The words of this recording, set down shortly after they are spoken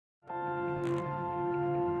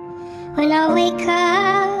When I wake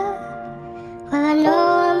up, well, I know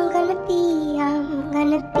I'm gonna be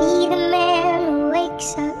the man who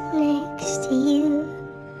wakes up next to you.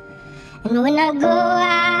 And when I go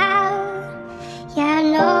out, yeah, I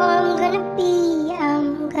know I'm gonna be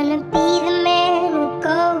the man who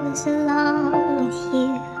goes along with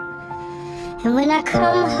you. And when I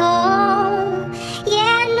come home,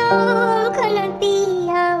 yeah, I know I'm gonna be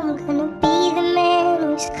the man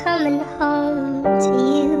who's coming home to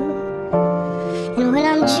you. And when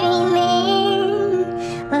I'm dreaming,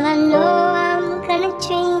 well, I know I'm gonna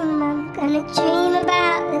dream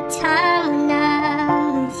about the time when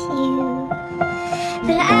I'm with you.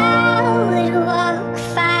 But I would walk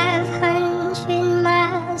 500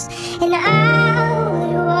 miles, and I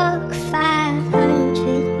would walk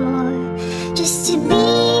 500 more, just to be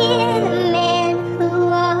the man who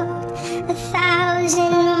walked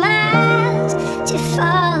 1,000 miles, to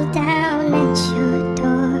fall down at your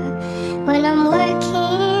door. When I'm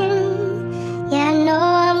working, yeah, I know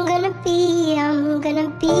I'm gonna be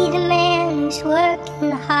the man who's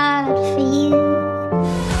working hard for you.